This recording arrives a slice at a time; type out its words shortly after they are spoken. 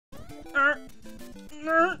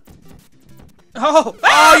Oh!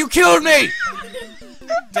 Oh, you killed me!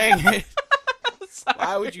 Dang it.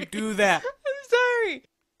 Why would you do that? I'm sorry.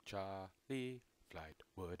 Charlie,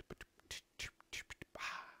 Flightwood.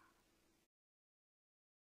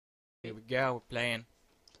 Here we go. We're playing.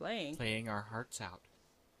 Playing our hearts out.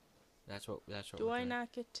 That's what Do we're I doing.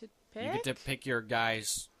 not get to pick? You get to pick your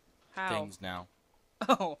guys' things now.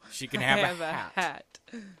 Oh. She can I have a hat.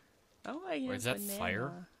 Oh, I Or is that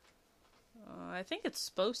fire? I think it's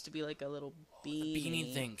supposed to be like a little beanie. The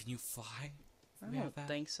beanie thing. Can you fly? I don't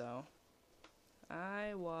think so.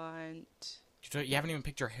 I want... You haven't even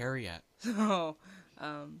picked your hair yet. Oh,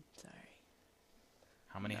 sorry.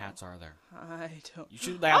 How many hats are there? I don't... You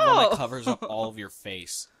should have one that covers up all of your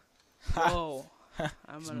face. Whoa.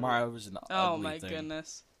 I'm gonna... Mario's an ugly Oh my thing.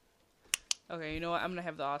 goodness. Okay, you know what? I'm gonna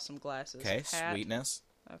have the awesome glasses. Okay, hat. Sweetness.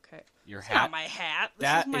 Okay. Your It's hat. not my hat. This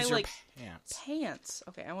That is my is your like pants. pants.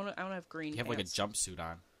 Okay, I wanna have green. You have pants. like a jumpsuit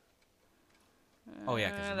on. Oh yeah,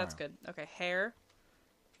 'cause you're that's Mario. good. Okay, hair.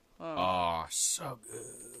 Oh, so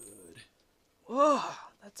good. Whoa,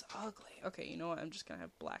 that's ugly. Okay, you know what? I'm just gonna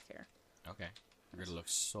have black hair. Okay, you're gonna look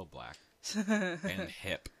so black and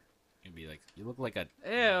hip. You'd be like, you look like a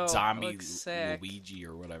zombie Luigi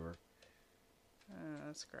or whatever.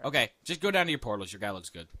 That's gross. Okay, just go down to your portals. Your guy looks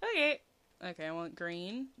good. Okay. Okay, I want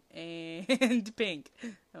green and pink.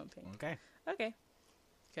 I want pink. Okay. Okay.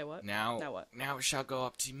 Okay, what? Now what? Now it shall go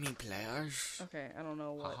up to me, players. Okay, I don't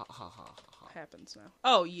know what Ha. happens now.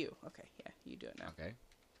 Oh, you. Okay, yeah, you do it now. Okay.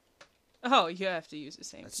 Oh, you have to use the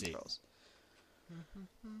same controls.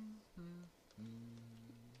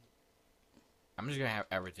 I'm just gonna have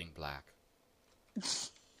everything black.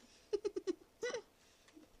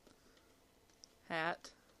 Hat.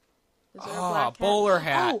 Is there a black hat? Bowler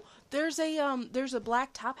hat. Oh, there's a black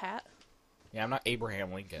top hat. Yeah, I'm not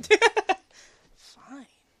Abraham Lincoln. Fine.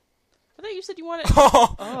 I thought you said you wanted.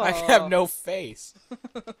 I have no face.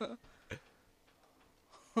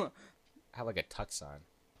 I have like a tux on.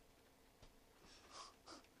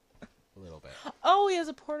 A little bit. Oh, he has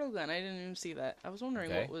a portal gun. I didn't even see that. I was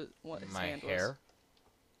wondering what his my hand hair. was.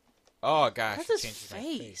 Oh gosh, That's his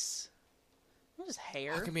face. What is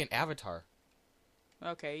hair? How can be an avatar?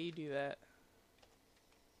 Okay, you do that.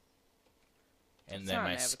 And It's then not my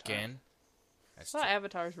an avatar. skin. I thought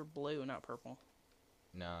avatars were blue, not purple.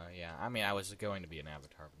 No, yeah. I mean, I was going to be an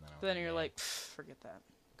avatar, but then you're like, forget that.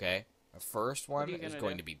 Okay. My first one is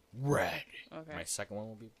going to be red. Okay. My second one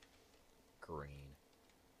will be green.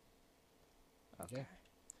 Okay.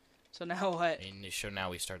 So now what? And so now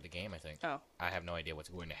we start the game, I think. Oh. I have no idea what's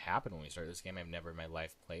going to happen when we start this game. I've never in my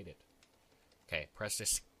life played it. Okay, press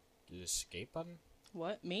this escape button.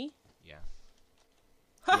 What? Me? Yeah.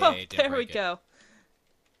 Oh, Yay, there we go.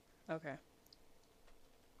 Okay.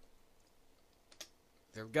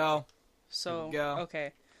 There we go. So, there we go.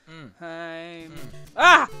 okay. Mm.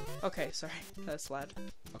 Ah! Okay, sorry. That's loud.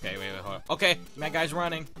 Okay, wait, hold on. Okay, my guy's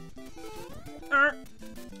running. Oh!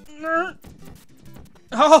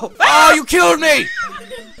 Oh, you killed me!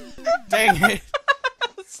 Dang it.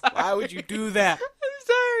 Sorry. Why would you do that? I'm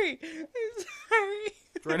sorry. I'm sorry.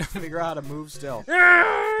 Trying to figure out how to move still.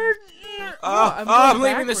 I'm I'm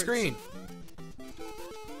leaving backwards. the screen.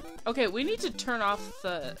 Okay, we need to turn off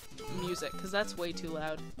the music, because that's way too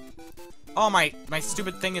loud. Oh, my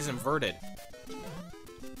stupid thing is inverted.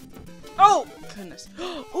 Oh! Goodness.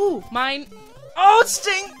 Ooh, mine. Oh,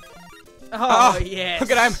 sting! Oh, yes.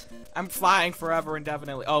 Look at I'm flying forever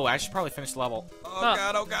indefinitely. Oh, I should probably finish the level. Oh,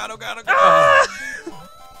 God, oh, God, oh, God, oh, God. Ah!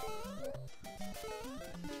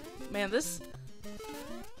 Man, this...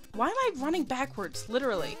 Why am I running backwards?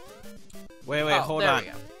 Literally. Wait, hold there on. We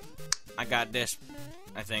go. I got this,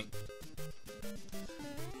 I think.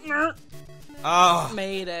 Oh.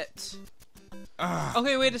 Made it.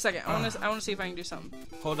 Okay, wait a second. I want to see if I can do something.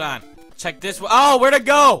 Hold on. Check this one. Oh, where'd it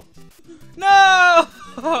go? No!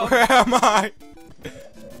 Where am I?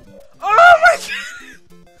 Oh my god!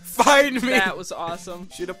 Find me! That was awesome.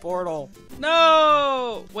 Shoot a portal.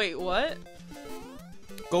 No! Wait, what?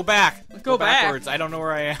 Go back. Go back. backwards. I don't know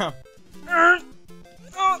where I am.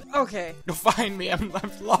 Oh, okay. Go find me. I'm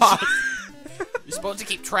lost. You're supposed to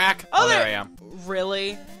keep track. Oh, there I am.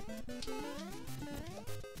 Really?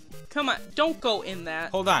 Come on, don't go in that.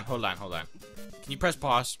 Hold on. Can you press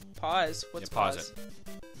pause? Pause. What's pause pause? it.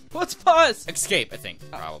 What's pause? Escape, I think,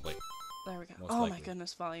 probably. There we go. Most Oh likely. my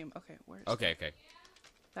goodness, volume. Okay, where's Okay.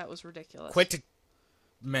 That was ridiculous. Quit to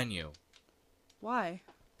menu. Why?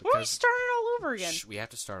 Why are we starting all over again? Shh, we have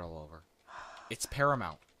to start all over. It's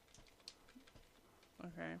Paramount.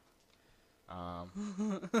 Okay. I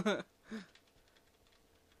don't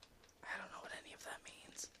know what any of that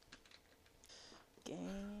means.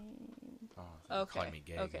 Game. Okay. Calling me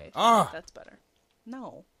gay. Okay. Oh. That's better.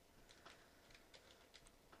 No.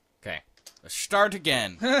 Okay. Let's start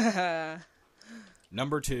again.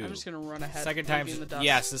 Number 2. I'm just gonna run ahead. Second time.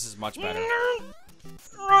 Yes, this is much better.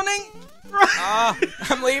 Running.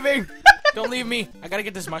 I'm leaving. Don't leave me. I gotta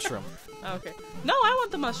get this mushroom. Okay. No, I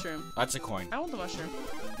want the mushroom. That's a coin. I want the mushroom.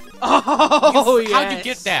 Oh, yes. How'd you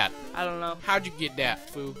get that? I don't know. How'd you get that,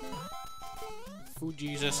 Foo? Foo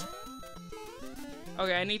Jesus.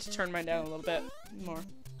 Okay, I need to turn mine down a little bit more.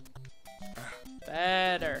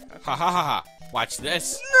 Better. Okay. Ha ha ha ha. Watch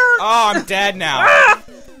this. Oh, I'm dead now.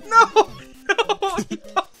 No.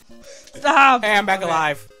 Stop. Hey, I'm back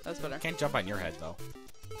alive. That's better. Can't jump on your head, though.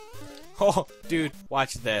 Oh, dude,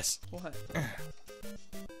 watch this. What?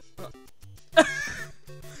 No!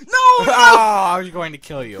 Oh, I was going to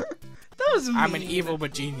kill you. That was mean. I'm an evil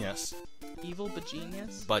genius. Evil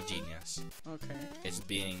genius? But genius. Okay. It's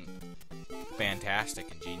being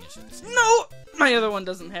fantastic and genius at the same time. No! My other one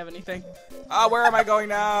doesn't have anything. Oh, where am I going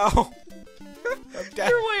now? I'm dead.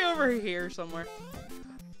 You're way over here somewhere.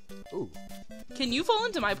 Ooh. Can you fall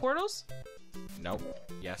into my portals? Nope.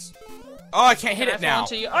 Yes. Oh, I can't hit it now.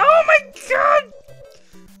 Oh my god!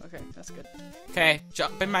 Okay, that's good. Okay,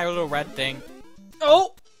 jump in my little red thing.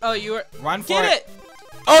 Oh! Oh, you were. Run for Get it.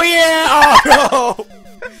 Oh, yeah! Oh, no!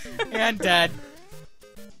 And dead.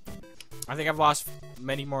 I think I've lost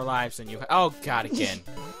many more lives than you have. Oh, God, again.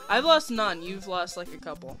 I've lost none. You've lost like a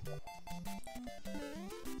couple.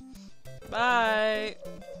 Bye.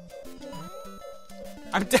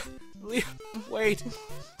 I'm dead. Wait.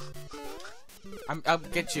 I'll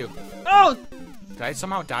get you. Oh! Did I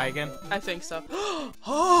somehow die again? I think so. Oh!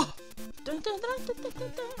 Oh,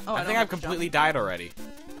 I think I've completely died already.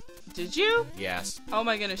 Did you? Yes. Oh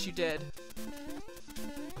my goodness, you did.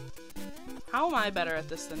 How am I better at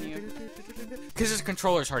this than you? Because this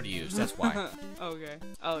controller's hard to use, that's why. Okay.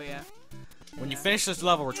 Oh, yeah. When you finish this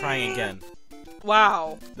level, we're trying again.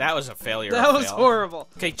 Wow. That was a failure. That was horrible.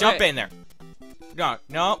 Okay, jump in there. No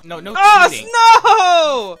cheating.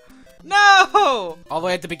 Oh, no! No! All the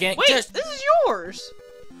way at the beginning. Wait, this is yours.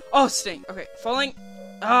 Oh, stink. Okay, falling.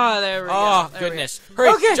 Ah, there we go. Oh, there goodness. Hurry,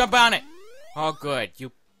 Okay. jump on it. Oh, good.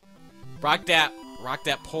 You rock that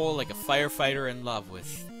pole like a firefighter in love with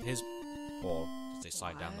his pole. As they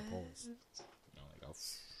slide down the poles.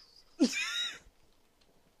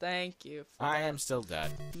 Thank you. I am still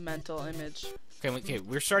dead. Mental image. Okay,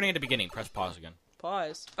 we're starting at the beginning. Press pause again.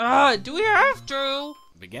 Pause. Do we have to?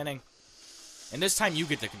 Beginning. And this time you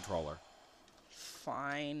get the controller.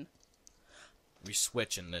 Fine. We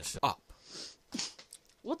switch in this up.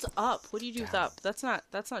 What's up? What do you do with up? That's not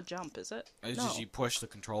jump, is it? It's No. just you push the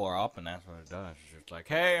controller up and that's what it does. It's just like,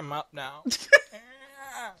 hey, I'm up now.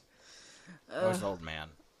 Where's the old man?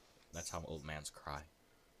 That's how old mans cry.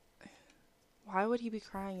 Why would he be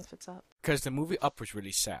crying if it's up? Because the movie Up was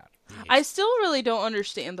really sad. I still really don't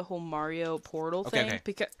understand the whole Mario portal thing. Okay.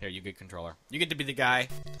 Because Here, you get controller. You get to be the guy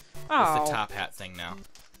oh. with the top hat thing now.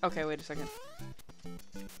 Okay, wait a second.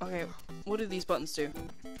 Okay, what do these buttons do?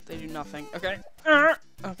 They do nothing. Okay.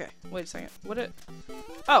 Okay, wait a second. What it?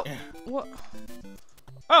 Oh, what?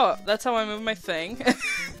 Oh, that's how I move my thing.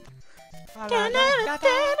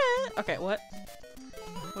 Okay, what?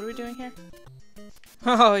 What are we doing here?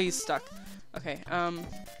 Oh, he's stuck. Okay,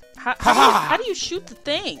 how do you shoot the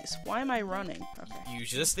things? Why am I running? Okay. You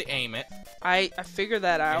use this to aim it. I figured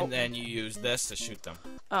that out. And then you use this to shoot them.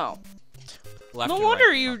 Oh. Left No and wonder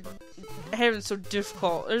right, you're having so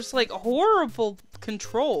difficult. There's like horrible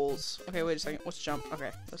controls. Okay, wait a second. Let's jump.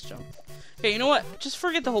 Okay, let's jump. Okay, you know what? Just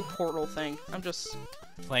forget the whole portal thing. I'm just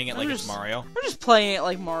playing it like it's Mario. I'm just playing it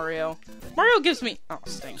like Mario. Mario gives me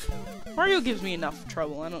stink. Mario gives me enough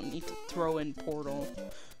trouble. I don't need to throw in portal.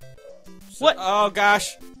 So, What? Oh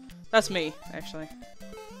gosh. That's me, actually.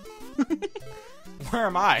 Where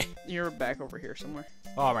am I? You're back over here somewhere.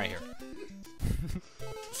 Oh, I'm right here.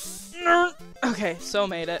 Okay, so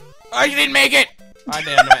made it. Oh, you didn't make it! I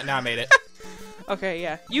did. Now I made it. Okay,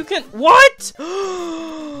 yeah. You can. What?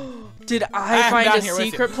 Did I I'm find down a here with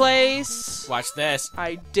you. secret place? Watch this.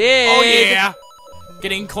 I did. Oh, yeah!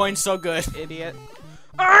 Getting coins so good. Idiot.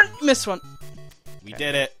 Missed one. We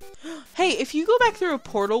did it. Hey, if you go back through a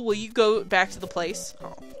portal, will you go back to the place?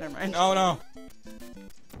 Oh, never mind. Oh, no.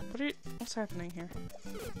 What's happening here?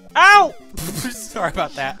 Ow! Sorry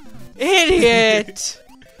about that. Idiot!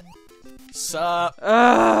 Sup?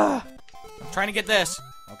 Ugh. I'm trying to get this.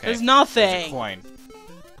 Okay. There's nothing. There's a coin.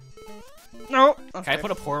 No. Okay. Can I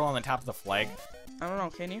put a portal on the top of the flag? I don't know.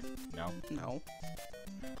 Can you? No. No.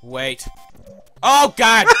 Wait. Oh,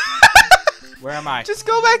 God! Where am I? Just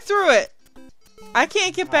go back through it. I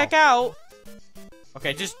can't get back out.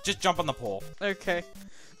 Okay, just jump on the pole. Okay.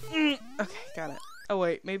 Okay, got it. Oh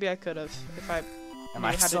wait, maybe I could have if I Am knew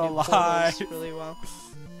I how to still do alive? portals really well.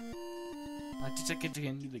 I just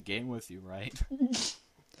continue the game with you, right?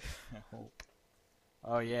 I hope.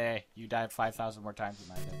 Oh yay! You died 5,000 more times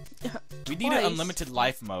than I did. We need an unlimited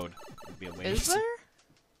life mode. Would be amazing. Is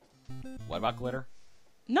there? What about glitter?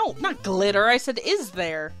 No, not glitter. I said, is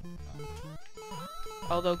there?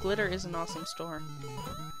 Although glitter is an awesome store.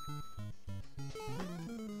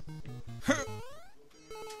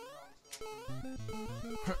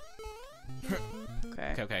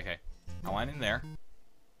 Okay. Okay. I went in there.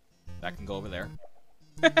 That can go over there.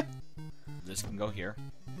 This can go here.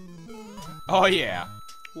 Oh yeah.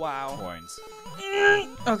 Wow. Coins.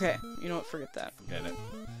 Okay. You know what? Forget that. Forget it.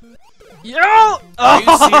 Yo! Are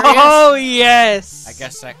you serious? Oh yes. I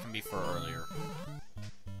guess that can be for earlier.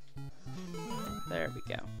 There we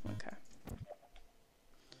go. Okay.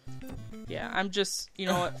 Yeah, I'm just. You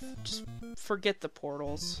know what? Just forget the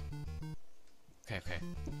portals. Okay.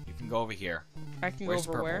 You can go over here. I can Where's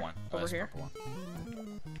go the over purple where? one? Oh, Over that's the here. purple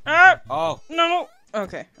one. Ah! Oh. No.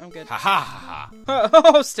 Okay, I'm good. Ha ha ha.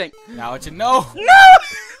 Oh, stink. Now it's a no. No!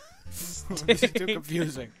 This is too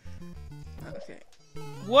confusing. Okay.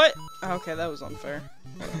 What? Okay, that was unfair.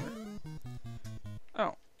 Whatever.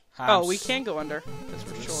 Oh. Oh, we can go under because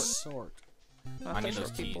we're short. Not I that need those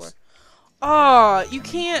short people keys. are. Oh, you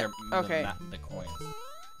can't. They're Okay. The coins.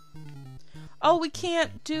 Oh, we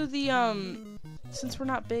can't do the Since we're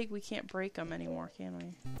not big, we can't break them anymore, can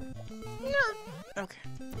we? No. Okay.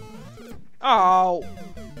 Oh,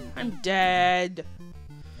 I'm dead.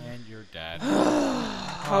 And you're dead.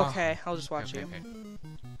 Okay, I'll just watch you.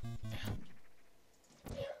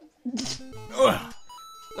 Ugh.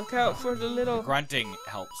 Look out for the little. Grunting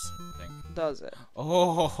helps, I think. Does it?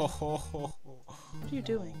 Oh. What are you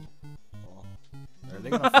doing? Are they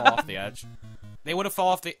gonna fall off the edge? They would have fall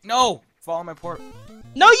off the. No! Fall on my port.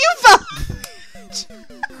 No, you fell!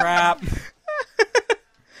 Crap.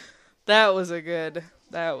 That was a good.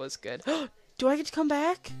 That was good. Do I get to come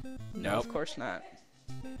back? No, Nope. of course not.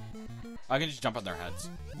 I can just jump on their heads.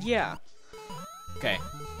 Yeah. Okay.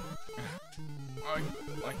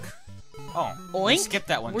 Oink. Oh. Oink? Skip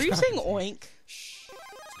that one. Were you saying oink? Shh.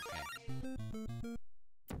 It's okay.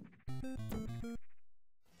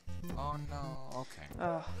 Oh no. Okay.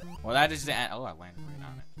 Oh. Well, that is the end. Oh, I landed right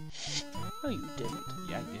on it. No, you didn't.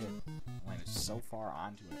 Yeah, I did. I landed so far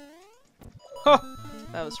onto it. Huh.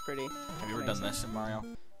 That was pretty. Have you ever done this in Mario?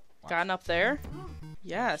 Wow. Gotten up there?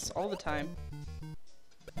 Yes, all the time.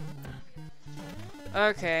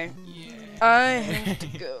 Okay. Yeah. I have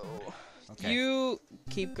to go. Okay. You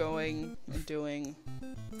keep going and doing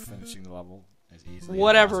Finishing the level as easily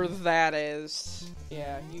whatever as possible. that is.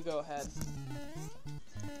 Yeah, you go ahead.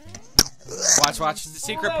 Watch the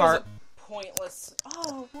secret that part. Was a pointless.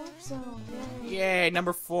 Oh, warp zone. Yay. Yay,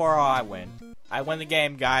 number 4. Oh, I win. I win the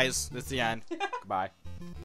game, guys. That's the end. Goodbye.